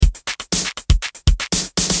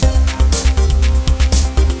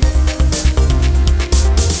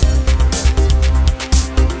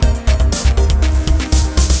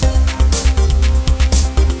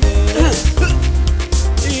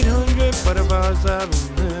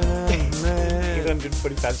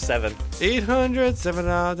$845.7.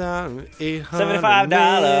 $875.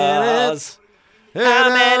 $75. How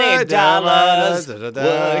many dollars would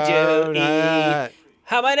you eat?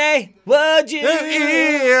 How many would you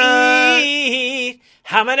eat?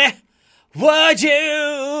 How many would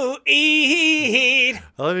you eat?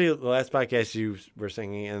 I love you. The last podcast you were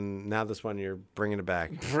singing, and now this one you're bringing it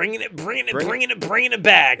back. Bringing it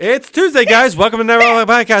back. It's Tuesday, guys. Welcome to Never Long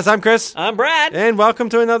Podcast. I'm Chris. I'm Brad. And welcome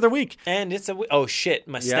to another week. And it's oh shit,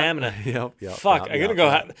 my stamina. Yep. Fuck, I'm gonna go.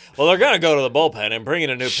 Well, they're gonna go to the bullpen and bring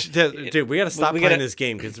in a new. Dude, we gotta stop playing this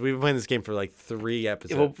game because we've been playing this game for like 3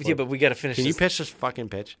 episodes. Yeah, but we gotta finish. Can you pitch this fucking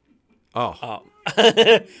pitch? Oh.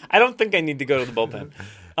 I don't think I need to go to the bullpen.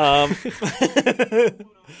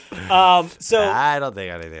 So I don't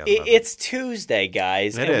think anything else. It's Tuesday,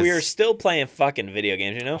 guys, and we are still playing fucking video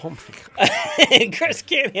games. You know, oh my God. Chris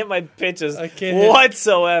can't hit my pitches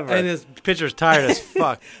whatsoever, and his pitcher's tired as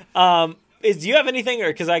fuck. Do you have anything, or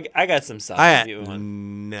because I got some stuff? I had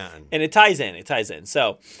none, and it ties in.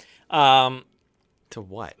 So, to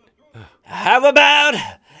what? How about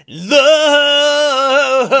love?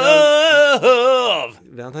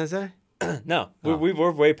 Valentine's Day? No,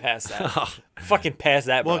 we're way past that. Fucking past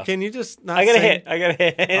that, bro. Well, can you just not I gotta sing? hit.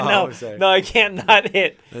 No, I can't not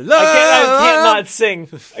hit. Love! I can't not sing.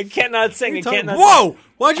 I can't not sing. Whoa!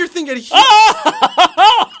 Why'd you think it hit?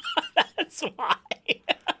 Oh! That's why.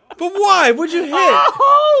 But why? What'd you hit?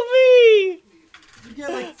 Oh, homie! You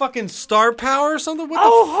get like fucking star power or something? What the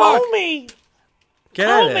fuck? Homie! Get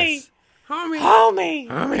out of this.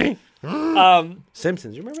 Homie!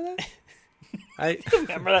 Simpsons, you remember that? I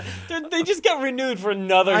remember that. They just got renewed for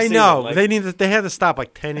another season. I know. Like, They had to stop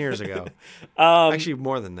like 10 years ago. Actually,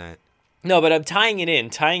 more than that. No, but I'm tying it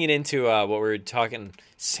into what we were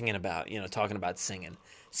singing about. Talking about singing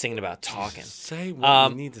about talking. Say what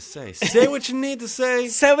you need to say. Say what you need to say.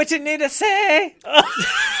 Say what you need to say. Say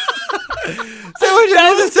what you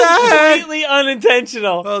need to say. Completely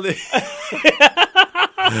unintentional.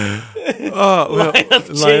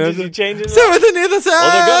 Lineup You change it. Say what you need to say.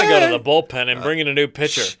 Well, they're gonna go to the bullpen and bring in a new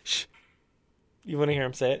pitcher. Shh. You want to hear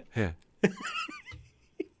him say it? Yeah.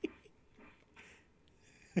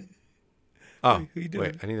 Oh,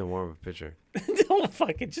 wait! I need to warm up a pitcher. Don't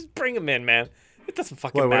fucking just bring him in, man. It doesn't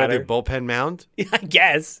fucking What I matter. do? Bullpen mound? Yeah, I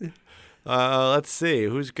guess. Let's see.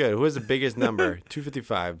 Who's good? Who has the biggest number?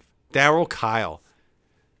 255. Darryl Kyle.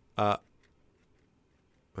 You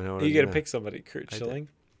got to pick somebody. Kurt Schilling?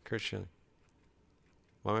 Kurt Schilling.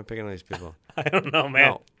 Why am I picking all these people? I don't know,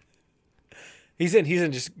 man. No. He's in.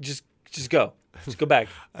 Just go. Just go back.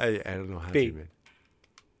 I don't know how B. to do it.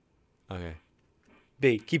 Okay.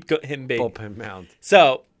 B. Keep hitting B. Bullpen mound.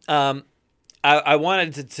 So, I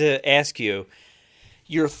wanted to ask you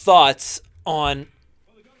your thoughts on.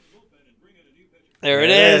 There it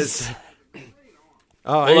is.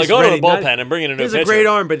 Oh, well, I go to the bullpen and bring in a new pitcher. He has a great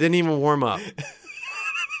arm, but didn't even warm up.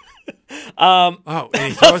 And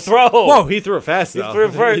he throw. Whoa, he threw it fast, though. He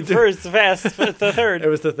threw first fast, the third. It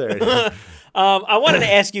was the third. I wanted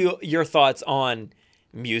to ask you your thoughts on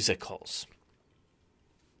musicals.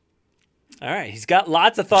 All right, he's got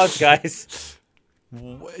lots of thoughts, guys.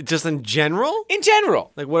 Just in general? In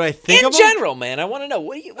general. Like what I think of In general, man. I want to know,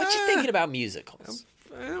 what you thinking about musicals?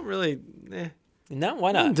 I don't really... No,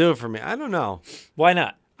 why not? Don't do it for me. I don't know. Why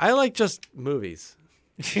not? I like just movies.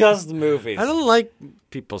 Just movies. I don't like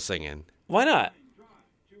people singing. Why not?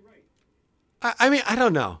 I mean, I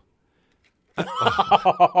don't know.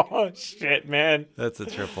 Oh, shit, man. That's a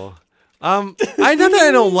triple. I know that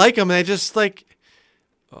I don't like them, and I just like...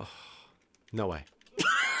 Oh, no way.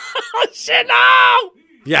 Oh, shit, no!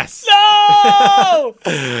 Yes. No!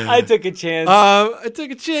 I took a chance. I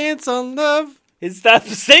took a chance on love. Stop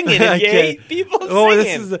singing if you hate people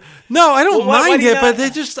singing. No, I don't mind it, but they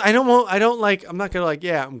just... I'm not going to like,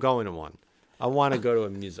 yeah, I'm going to one. I want to go to a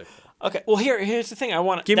musical. Okay, well, here's the thing. I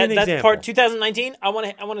want Give me an example. That's part 2019. I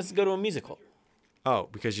want to go to a musical. Oh,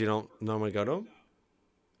 because you don't normally go to them?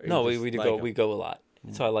 No, we go a lot.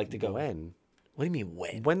 So I like to go. When? What do you mean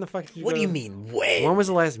when? When the fuck did you What go do you to... mean when? When was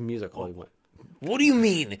the last musical you went? What do you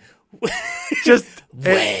mean? Just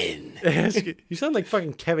when? You sound like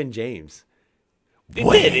fucking Kevin James.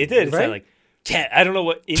 It did. It Right? sounded like I don't know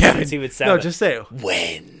what instruments he would sound. No, like. just say it.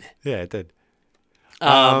 When. Yeah, it did.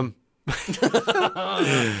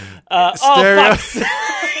 Stereo.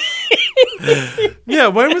 Yeah,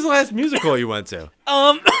 when was the last musical you went to?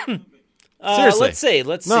 Seriously.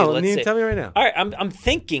 Let's see. No, tell me right now. All right, I'm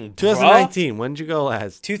thinking. 2019. When did you go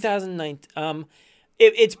last? 2019.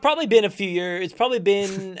 It's probably been a few years. It's probably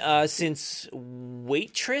been since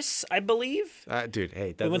Waitress, I believe. Dude,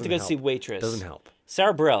 hey, that we went to go help. see Waitress. Doesn't help.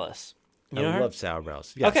 Sarah Bareilles. You know I her? love Sour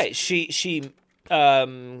Bells. Yes. Okay, she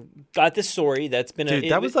got this story that's been Dude,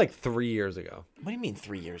 that was like 3 years ago. What do you mean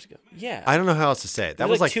 3 years ago? Yeah, I don't know how else to say it. That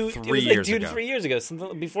was like 3 years ago. 2 to 3 years ago,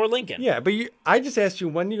 something before Lincoln. Yeah, but I just asked you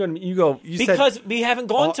when you going to. You said Because we haven't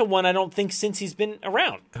gone to one. I don't think since he's been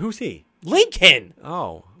around. who's he? Lincoln,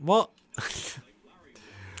 Oh well.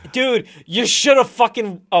 dude, you should have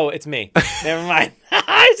fucking. Oh, it's me. Never mind.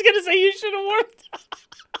 I was gonna say you should have worked.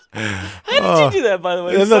 How did you do that, by the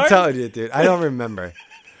way? I'm Sorry. not telling you, dude. I don't remember.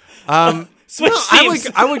 Switch teams.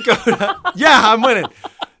 I would go. Yeah, I'm winning.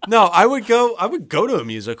 No, I would go to a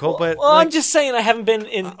musical, but Well, I'm just saying I haven't been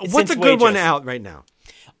in. what's since a good one Waitress. out right now?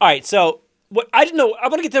 All right, so what I didn't know. I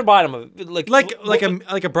want to get to the bottom of it.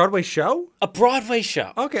 Like a Broadway show? a Broadway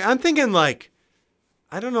show, Okay, I'm thinking like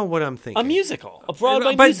I don't know what I'm thinking. a musical, a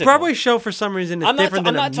Broadway but musical. Broadway show for some reason is different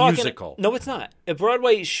than a talking, musical. No, it's not. A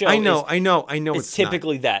Broadway show. I know. It's It's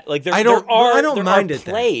typically that. Like there, I don't there mind are it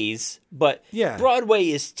then. plays, but Yeah. Broadway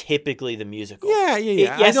is typically the musical. Yeah.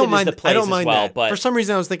 Yes, I don't it mind. is the plays I don't mind as well, that. but For some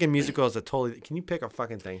reason, I was thinking musical is a totally. Can you pick a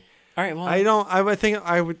fucking thing? all right. Well, I don't. I would think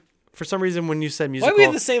I would. For some reason, when you said why musical, do we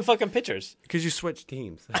have the same fucking pictures? because you switched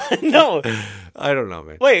teams. No, I don't know,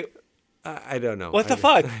 man. wait. I don't know. What the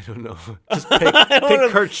fuck? I don't know. Just pick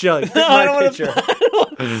Kurt Schilling. Pick I don't my wanna- picture.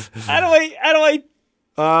 How do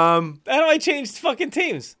I change fucking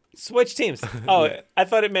teams? Switch teams. Oh, I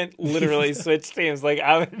thought it meant literally switch teams. Like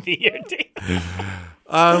I would be your team.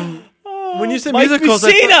 When you said Mike musicals, I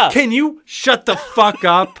Messina! thought, can you shut the fuck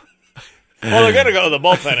up? Well, they're gonna go to the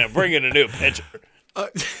bullpen and bring in a new pitcher.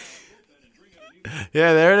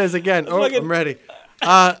 Yeah, there it is again. Oh, fucking- I'm ready.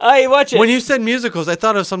 Hey, watch it. When you said musicals, I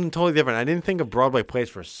thought of something totally different. I didn't think of Broadway plays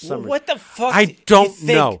for some reason. What the fuck? I do you don't think?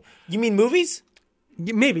 know. You mean movies?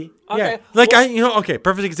 Maybe. Okay. Yeah. Like okay,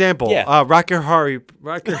 perfect example. Yeah. Rocky the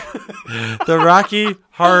Rocky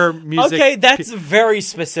Horror music. Okay, that's very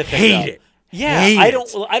specific. Hate though. it. Yeah, Hate I it. don't.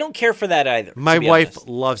 I don't care for that either. My to be wife honest.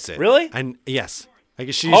 loves it. Really? And yes. I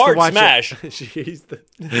guess she used Hard to watch smash. it. She used to.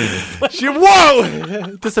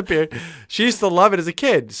 Whoa! Disappeared. She used to love it as a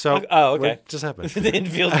kid. So Oh, okay. what just happened? The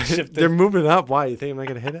infield shifted. They're moving up. Why? You think I'm not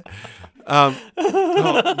gonna hit it? Yeah,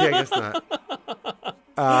 I guess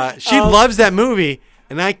not. She loves that movie,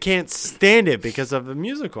 and I can't stand it because of the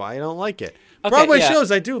musical. I don't like it. Okay, Broadway yeah.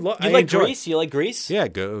 shows, I do. I You like enjoy. Grease? You like Grease? Yeah,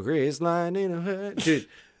 go Grease Lightning, dude.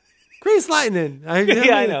 Grease Lightning.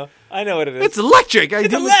 Yeah, I know. I know what it is. It's electric.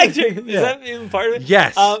 It's electric. Is that even part of it?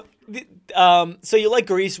 Yes. So you like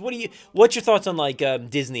Grease? What's your thoughts on like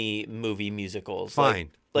Disney movie musicals? Fine.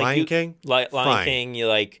 Like Lion King? Lion Fine. King. You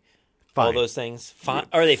like all Fine. those things? Fine.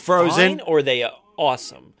 Are they Frozen? fine or are they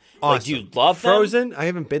awesome? Like, do you Awesome. love them? Frozen? I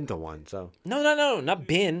haven't been to one, so. No, not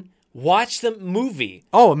been. Watch the movie.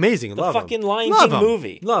 Oh, amazing. The Love 'em. fucking Lion Love King 'em.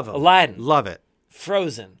 movie. Love it. Aladdin. Love it.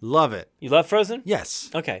 Frozen. Love it. You love Frozen? Yes.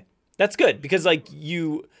 Okay, that's good because like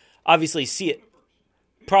you obviously see it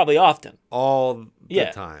probably often. All the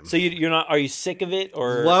Yeah. time. So you're not? Are you sick of it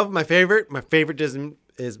or? Love my favorite. My favorite Disney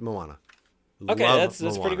is Moana. Okay, Love that's a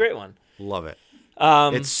Moana. pretty great one. Love it.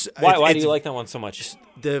 Why it's do you like that one so much?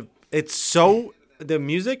 The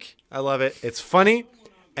music, I love it. It's funny,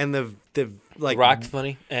 and the like Rock's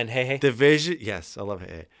funny and hey. the vision. Yes, I love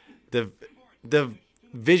it. The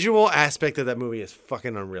visual aspect of that movie is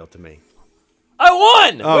fucking unreal to me. I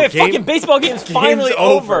won! Oh, Wait, fucking baseball game's finally Game's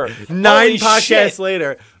over. 9 Holy podcasts shit.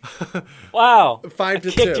 later. Wow. 5 to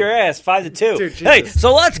I kicked 2. your ass 5-2. Dude, Hey, Jesus.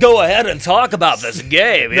 so let's go ahead and talk about this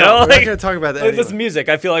game. You No, know, we're not like, gonna talk about that with this anyway. music,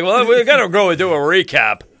 I feel like, well, we're gonna go and do a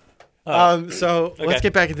recap. So let's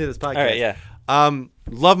get back into this podcast. All right, yeah.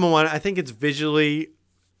 Love Moana. I think it's visually,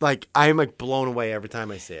 like, I'm like blown away every time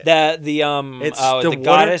I see it. The It's the the water-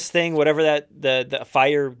 goddess thing, whatever that the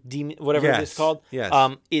fire demon, whatever it is Yes, called, yes.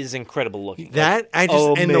 is incredible looking. That I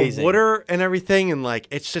just and the amazing. water and everything and like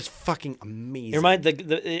it's just fucking amazing.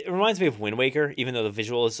 It reminds me of Wind Waker, even though the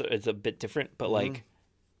visual is a bit different, but like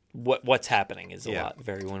what's happening is a Yeah. lot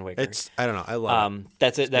very Wind Waker. It's I don't know. I love it.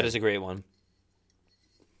 That's it. That is a great one.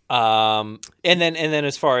 And then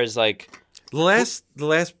as far as like, The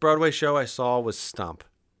last Broadway show I saw was Stomp.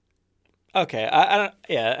 okay, I don't.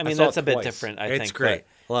 Yeah, I mean saw that's it a bit twice. different. I It's think great.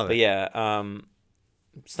 Love But it. yeah,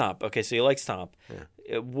 Stomp. Okay, so you like Stomp.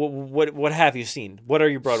 Yeah. What have you seen? What are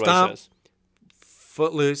your Broadway Stomp. shows?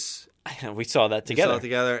 Footloose. We saw that We together. saw it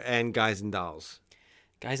together and Guys and Dolls.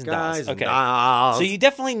 Guys and Guys Dolls. and Okay. Dolls. So you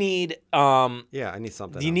definitely need Yeah, I need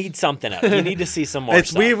something. you else. need something else. You need to see some more It's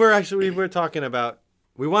stuff. we were talking about.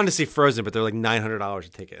 We wanted to see Frozen, but they're like $900 a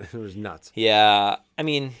ticket. It was nuts. Yeah, I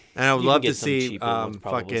mean, And I would you love can to get some see cheaper ones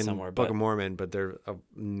probably fucking somewhere, Book but of Mormon, but they're $1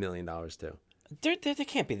 million too. they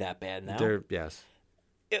can't be that bad now. They're yes.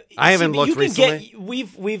 I haven't looked you can recently.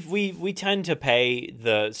 We tend to pay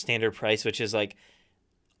the standard price, which is like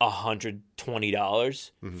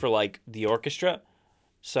 $120 for like the orchestra.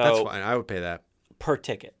 So That's fine. I would pay that. per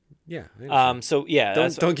ticket. Yeah. So yeah,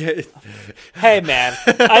 Don't get hey man,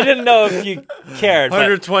 I didn't know if you cared. But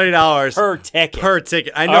 $120 per ticket. per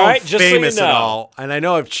ticket. I know All right, I'm just so you famous and know. all, and I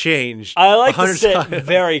know I've changed. I like to 100 sit times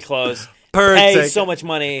very close. per Pay ticket so much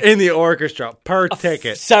money in the orchestra per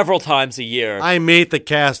ticket. several times a year. I meet the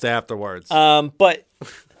cast afterwards. But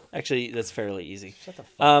actually, that's fairly easy. Shut the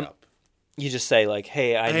fuck up. You just say like,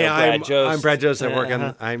 "Hey, I know Hey, Brad Jost. I'm Brad Jost. I work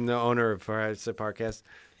Uh-huh. I'm the owner of Horistic Podcast.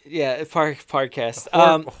 Yeah, podcast.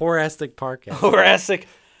 Horistic Podcast. Horacic.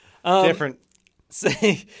 Different.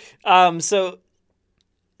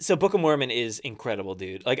 So Book of Mormon is incredible,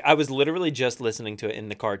 dude. Like I was literally just listening to it in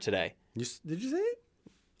the car today. Did you see it?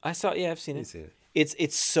 I saw. Yeah, I've seen You it. see it.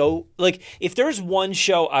 It's so like if there's one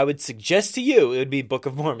show I would suggest to you, it would be Book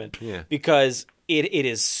of Mormon. Yeah. Because it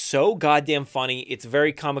is so goddamn funny. It's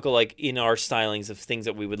very comical, like in our stylings of things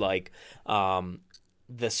that we would like.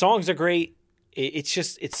 The songs are great. It's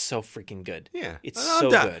so freaking good. Yeah, It's I'm so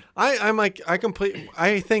down. good.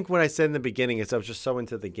 I think what I said in the beginning is I was just so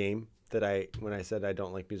into the game that when I said I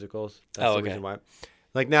don't like musicals. That's Oh, the okay. reason why.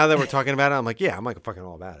 Like now that we're talking about it, I'm like, yeah, I'm like fucking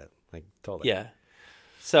all about it. Like totally. Yeah.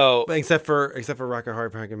 So But except for Rocket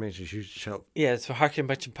Hard Pumpkin Mansion, you show. yeah, it's for Harkin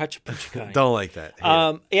Punch kind. Don't like that.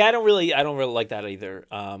 Hate it. Yeah, I don't really like that either.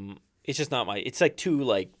 It's just not my. It's like too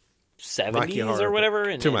like 70s Horror, or whatever.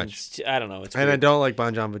 And, too and much. I don't know. It's And I weird. don't like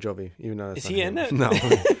Bon Jovi, even though that's Is not he him. in it? No,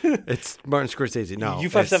 it's Martin Scorsese. No,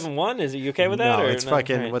 U571. Is it you okay with that? No, or it's no?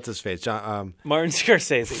 fucking All right. what's his face, John. Martin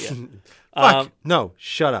Scorsese. Yeah. Fuck no,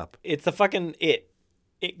 shut up, It's the fucking it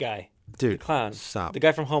guy, dude. clown, Stop. the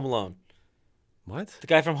guy from Home Alone, What? the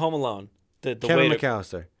guy from Home Alone, the Kevin waiter,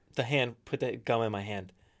 McAllister. the hand, put that gum in my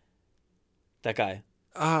hand. That guy.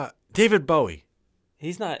 David Bowie.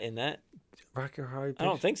 He's not in that. Rocket Hard. I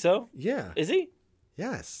don't think so. Yeah. Is he?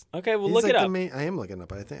 Yes. Okay, well He's look like it the up. main- I am looking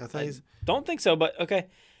up. I thought he's. Don't think so, but okay.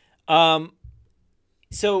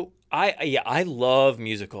 So I love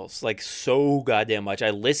musicals like so goddamn much. I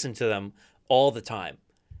listen to them all the time.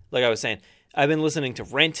 Like I was saying, I've been listening to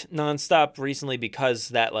Rent nonstop recently because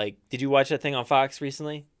that like. Did you watch that thing on Fox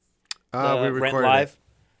recently? We Rent recorded Live. it.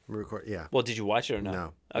 We record. Yeah. Well, did you watch it or no?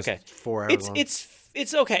 No. Okay. It's 4 hours long.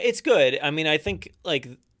 It's okay. It's good. I mean, I think like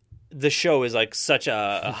the show is like such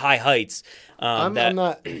a high heights. I'm That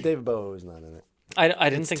not. David Bowie was not in it. I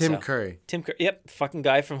didn't It's think Tim so. Curry. Tim Curry. Yep, fucking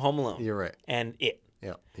guy from Home Alone. You're right. And it.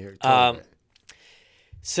 Yeah. You're totally right.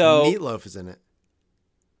 So Meatloaf is in it.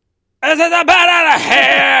 Is it the bad out of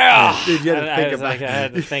here? Dude, you had to I think was about like, I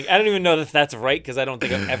had to think. I don't even know if that's right because I don't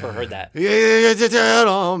think I've ever heard that.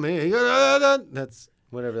 On me. That's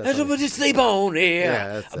whatever. That's Would you sleep on it? Yeah,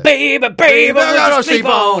 that's it. Baby, would you sleep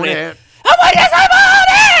on it? it. Would you sleep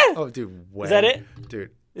on it? Oh, dude. When? Is that it? Dude.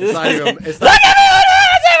 It's not even. It's Look not. at me when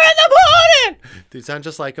it's in the morning. Dude, sound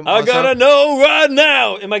just like him. I gotta know right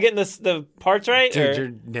now. Am I getting the parts right? Dude, or-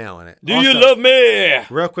 you're nailing it. Do Also, you love me?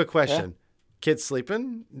 Real quick question. Kid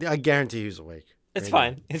sleeping? I guarantee he's awake. It's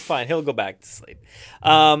right fine. It's fine. He'll go back to sleep.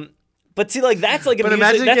 But see, like that's like a But music.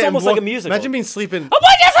 imagine That's getting almost like a musical. Imagine being sleeping Oh,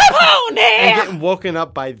 would you sleep on and it? getting woken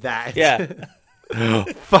up by that. Yeah.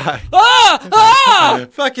 Fuck. Ah!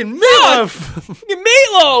 Fucking meatloaf.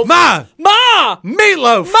 Meatloaf! Ma. Ma!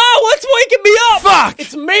 Meatloaf. Ma, what's waking me up? Fuck.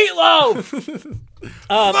 It's meatloaf!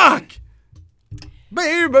 Fuck.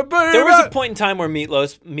 Baby, baby. There was a point in time where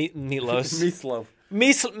Meatloaf, Meatloaf.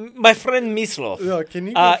 my friend Meatloaf, Yo, can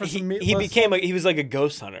you go for some meatloaf? he was like a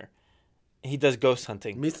ghost hunter. He does ghost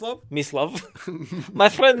hunting. Meatloaf? Meatloaf? My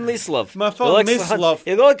friend Meatloaf. My friend Meatloaf.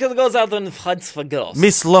 He goes out and hunts for girls.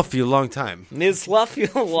 Meatloaf you long time. Meatloaf you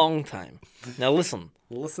a long time. Now listen.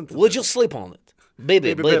 Listen to Would you sleep on it?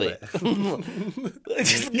 Baby. Baby.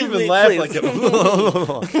 Just You give even me, laugh please. like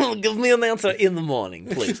it. Give me an answer in the morning,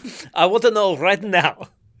 please. I want to know right now.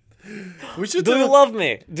 We should Do you love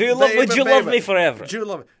me? Would you love me forever? Do you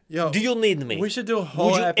love me? Yo, Do you need me? we should do a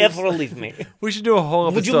whole Would you episode. ever leave me? We should do a whole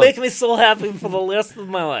episode. Would you make me so happy for the rest of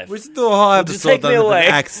my life? We should do a whole Would you episode take me on away?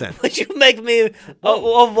 an accent. Would you make me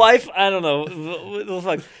a wife? I don't know. What the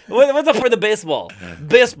fuck? What's up for the baseball?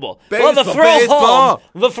 Baseball. Well, the Baseball, throw baseball.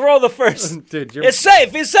 home. The throw the first. Dude, you're It's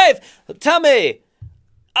safe. It's safe. Tell me.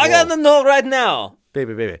 I gotta know right now.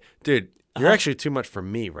 baby. Dude, you're Uh-huh. actually too much for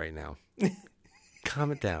me right now.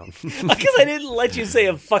 Calm it down. Because I didn't let you say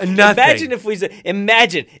a fuck. Nothing. Imagine if we said.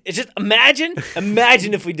 Imagine. It's just imagine.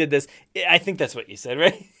 Imagine if we did this. I think that's what you said,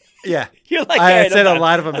 right? Yeah. You're like, I all right, said I'm a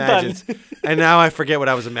lot of done. I'm imagines. done. And now I forget what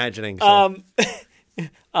I was imagining. So.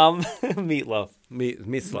 Meatloaf.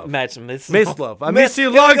 Meatloaf. Match Meatloaf. Meatloaf. I missed you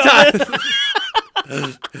a long time.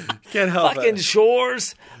 Can't help Fucking it.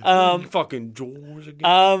 Shores. Fucking George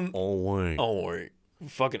again. Oh wait. Oh wait.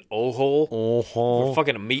 Fucking O-hole. Oh hole. We're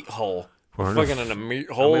fucking a meat hole. We're We're in a fucking in a meat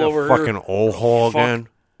hole I'm in a over fucking here. oh hole Fuck. again.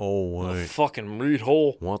 Oh A wait. fucking meat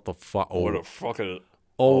hole. What the fuck? What Oh, a fucking.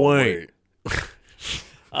 oh wait.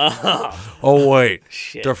 Uh, Oh wait.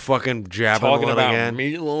 shit. They're fucking jabbing Talking it about again.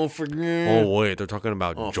 meatloaf again. Oh wait, they're talking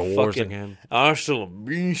about Oh, George fucking- again. Hasta la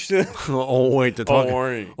vista. Oh wait, they're talking.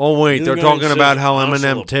 wait. Oh wait, You're they're the guy talking that about says how hasta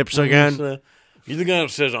Eminem la tips again. vista. You're the guy that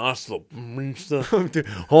says hasta la vista.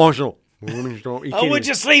 Also, Oh, would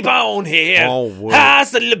you sleep on here? Oh, wait.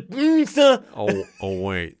 Hasta la vista. oh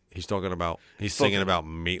wait, he's talking about. He's singing about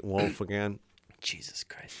Meatloaf again. Jesus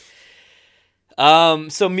Christ.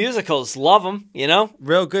 So musicals, love them. You know.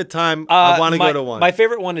 Real good time. I want to go to one. My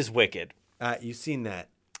favorite one is Wicked. You've seen that?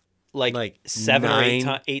 Like 7 or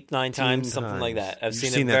 8, 9 times, times. something like that. I've You've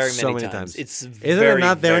seen seen it that very so many many times. times. It's Isn't it very,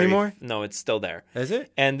 not there very- anymore? No, it's still there. Is it?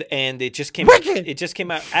 And it just came Wicked! It just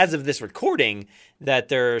came out as of this recording that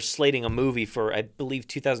they're slating a movie for, I believe,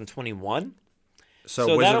 2021. So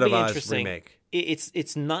that'll Wizard of be Oz interesting. remake.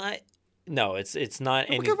 It's not. No, it's not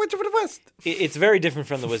any. Okay, Wizard of West. It's very different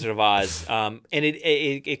from the Wizard of Oz, and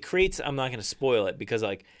it creates. I'm not going to spoil it because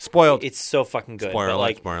like Spoiled. it's so fucking good. Spoiler but, alert,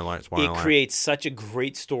 like, spoiler alert, spoiler it alert. creates such a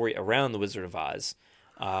great story around the Wizard of Oz.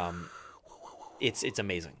 It's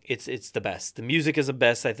amazing. It's the best. The music is the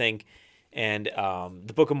best, I think, and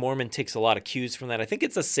the Book of Mormon takes a lot of cues from that. I think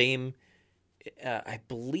it's the same. I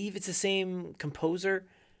believe it's the same composer.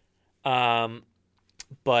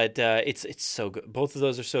 But it's so good. Both of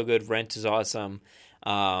those are so good. Rent is awesome.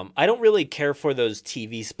 I don't really care for those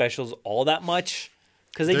TV specials all that much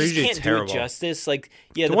because they They're just usually can't terrible. do it justice. Like,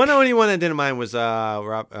 yeah, The only one I didn't mind was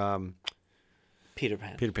Peter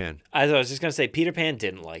Pan. Peter Pan. I was just gonna say Peter Pan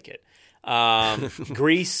didn't like it.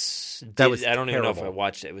 Grease. That was I don't even know if I terrible.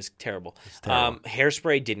 watched it. It was terrible. terrible.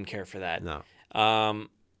 Hairspray didn't care for that. No.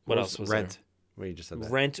 What else was Rent? there? Well, you just said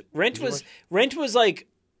that. Rent was like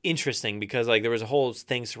interesting because like there was a whole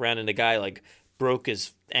thing surrounding the guy like broke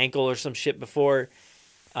his ankle or some shit before,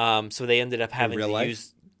 so they ended up having real to life?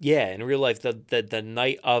 use in real life the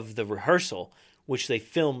night of the rehearsal, which they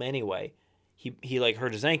film anyway. He like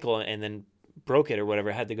hurt his ankle and then broke it or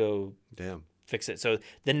whatever, had to go Damn. fix it. So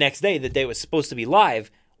the next day, the day it was supposed to be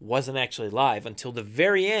live, wasn't actually live until the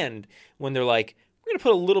very end when they're like, we're gonna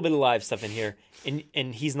put a little bit of live stuff in here,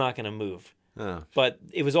 and he's not gonna move. Oh. But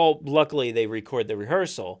it was all, luckily they record the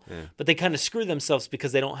rehearsal, but they kind of screw themselves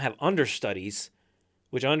because they don't have understudies,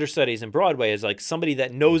 which understudies in Broadway is like somebody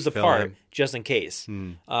that knows the Fill part in. just in case.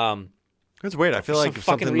 That's weird. I feel some like fucking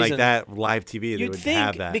something like reason- that, live TV, they You'd would think,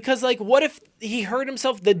 have that. because like what if he hurt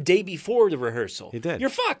himself the day before the rehearsal? He did. You're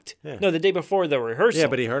fucked. Yeah. No, the day before the rehearsal. Yeah,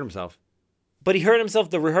 but he hurt himself. But he hurt himself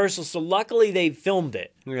the rehearsal, so luckily they filmed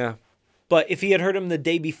it. Yeah. But if he had hurt him the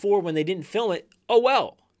day before when they didn't film it, oh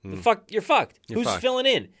well. The fuck, you're fucked. Who's fucked. filling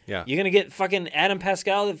in? Yeah. You're gonna get fucking Adam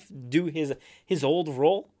Pascal to do his old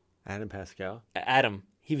role. Adam Pascal. Adam.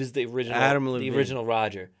 He was the original. Adam the Levine. original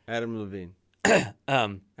Roger. Adam Levine.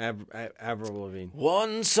 Avril Levine.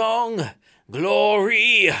 One song,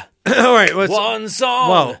 glory. All right. What's, One song,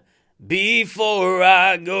 Whoa. before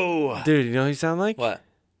I go. dude, you know who you sound like? What?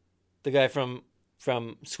 The guy from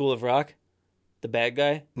School of Rock, the bad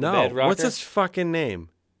guy. The No. bad rocker? What's his fucking name?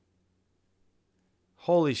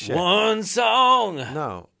 Holy shit. One song.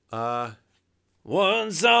 No.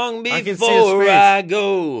 One song I can see his before face. I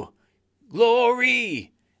go.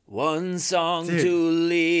 Glory. One song Dude. to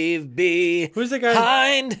leave behind. Who's the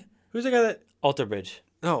guy? Who's the guy that? Alter Bridge.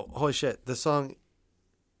 No. Holy shit. The song.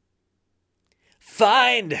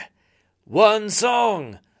 Find one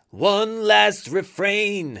song, one last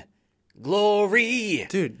refrain. Glory.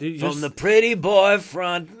 Dude, From the pretty boy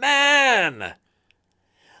front man.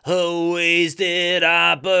 A wasted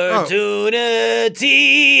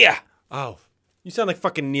opportunity. Oh. You sound like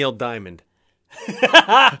fucking Neil Diamond.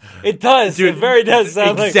 It does. Dude, it very does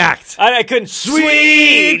sound exact. like. I couldn't.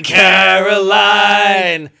 Sweet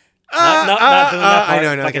Caroline. Not doing that part. I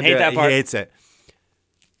know. Fucking hate that part. He hates it.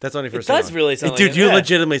 That's only for It does song. really sound like Dude, it, you yeah.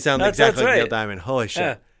 legitimately sound That's exactly like Neil right. Diamond. Holy shit.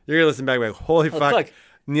 Yeah. You're going to listen back and be like, holy fuck. fuck.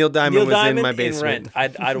 Neil Diamond Neil was Diamond in my in basement.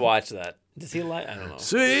 Rent. I'd watch that. Does he like? I don't know.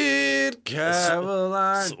 Sweet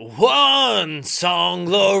Caroline. One song,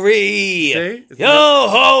 glory. See? It's Yo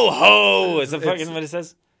ho ho. Is that fucking what it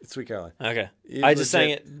says? Sweet Caroline. Okay. You I just sang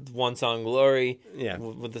legit- it. One song, glory. Yeah.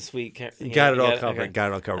 With the sweet. You got it all covered. Okay.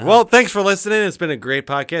 Got it all covered. Well, thanks for listening. It's been a great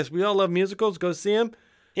podcast. We all love musicals. Go see them.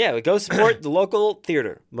 Yeah, go support the local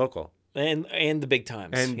theater. Local. and the big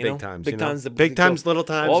times. And you big know? times. Big you know? times. Big times, little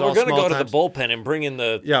times. Well, we're all gonna small go to times. the bullpen and bring in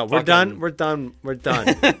the. Yeah, we're done. We're done with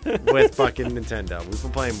fucking Nintendo. We've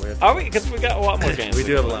been playing with. Are we? Because we got a lot more games. We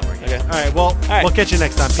do have a lot more games. Okay. All right. Well, right. we'll catch you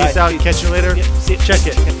next time. Bye. Peace out. Peace. Catch you later. Yeah, see ya. Check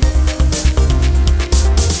it.